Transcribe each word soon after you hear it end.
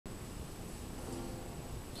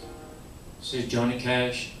Says Johnny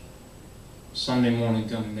Cash, Sunday morning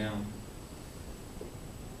coming down.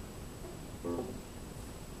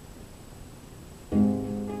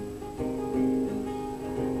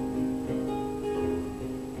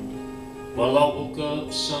 Well, I woke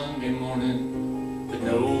up Sunday morning with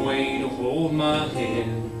no way to hold my head.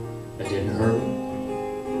 I didn't hurt.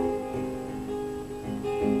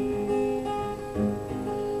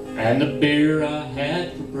 And the beer I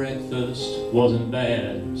had for breakfast wasn't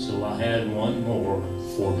bad, so I had one more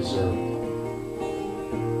for dessert.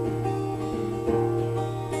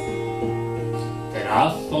 Then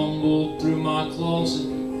I fumbled through my closet,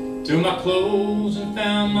 through my clothes, and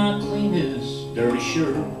found my cleanest dirty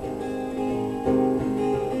shirt.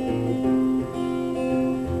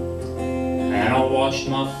 And I washed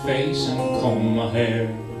my face and combed my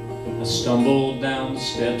hair. I stumbled down the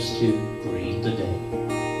steps to greet the day.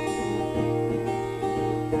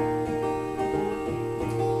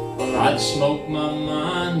 I'd smoked my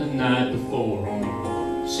mind the night before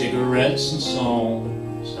on cigarettes and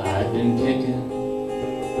songs I'd been picking.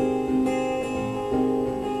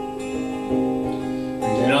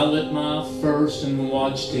 And then I lit my first and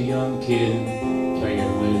watched a young kid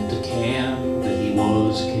playing with the can that he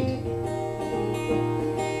was kicking.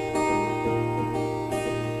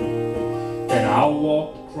 Then I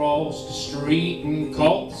walked across the street and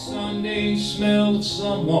caught the Sunday smell of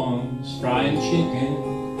someone's frying chicken.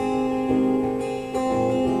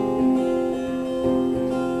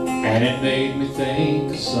 And it made me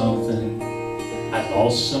think of something I'd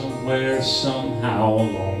lost somewhere, somehow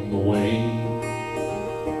along the way.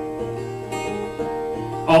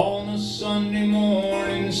 On a Sunday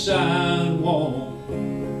morning sidewalk,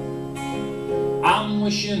 I'm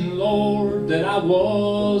wishing, Lord, that I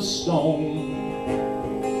was stoned.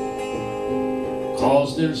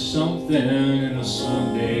 'Cause there's something in a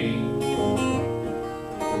Sunday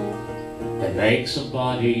that makes a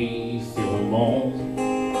body feel alone.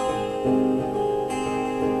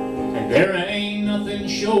 And there ain't nothing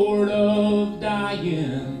short of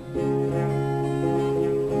dying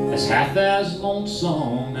that's half as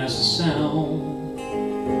lonesome as the sound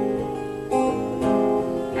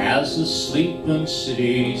as the sleeping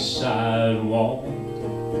city sidewalk,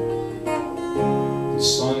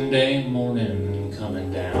 Sunday morning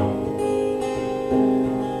coming down.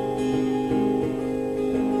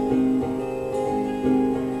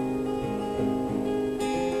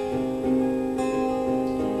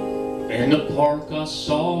 In the park I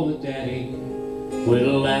saw a daddy with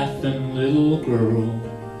a laughing little girl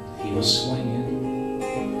he was swinging.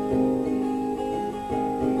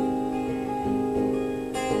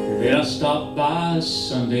 Then I stopped by a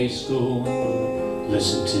Sunday school and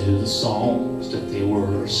listened to the songs that they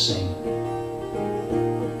were singing.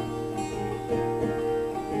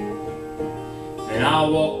 Then I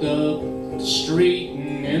walked up the street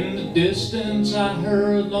and in the distance I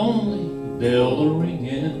heard a lonely bell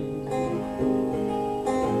ringing.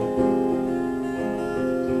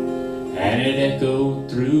 And it echoed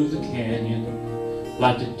through the canyon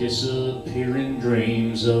like the disappearing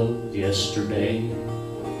dreams of yesterday.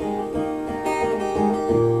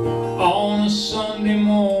 On a Sunday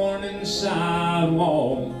morning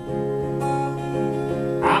sidewalk,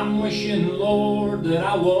 I'm wishing, Lord, that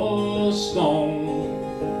I was stoned.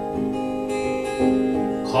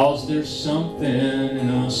 'Cause there's something in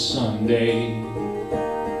a Sunday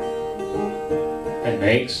that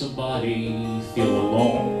makes a body feel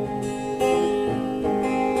alone.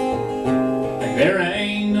 There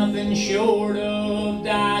ain't nothing short of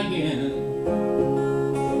dying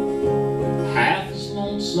half as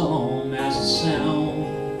lonesome as the sound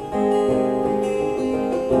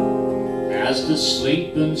as the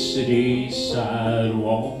sleeping city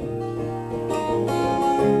sidewalk,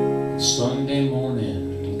 Sunday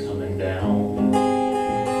morning coming down.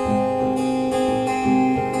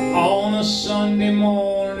 On a Sunday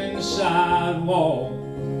morning sidewalk,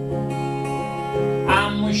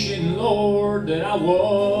 I'm wishing, Lord, that I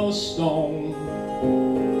was stoned.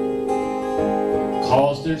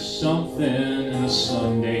 'Cause there's something in a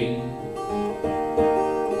Sunday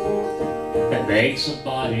that makes a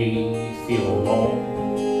body feel alone.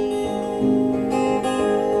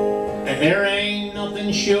 And there ain't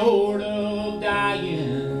nothing short of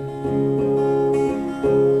dying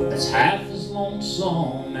that's half as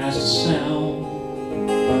lonesome as the sound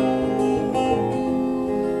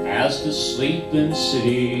as the sleeping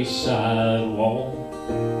city sidewalk,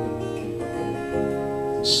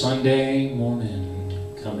 Sunday morning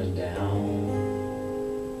coming down.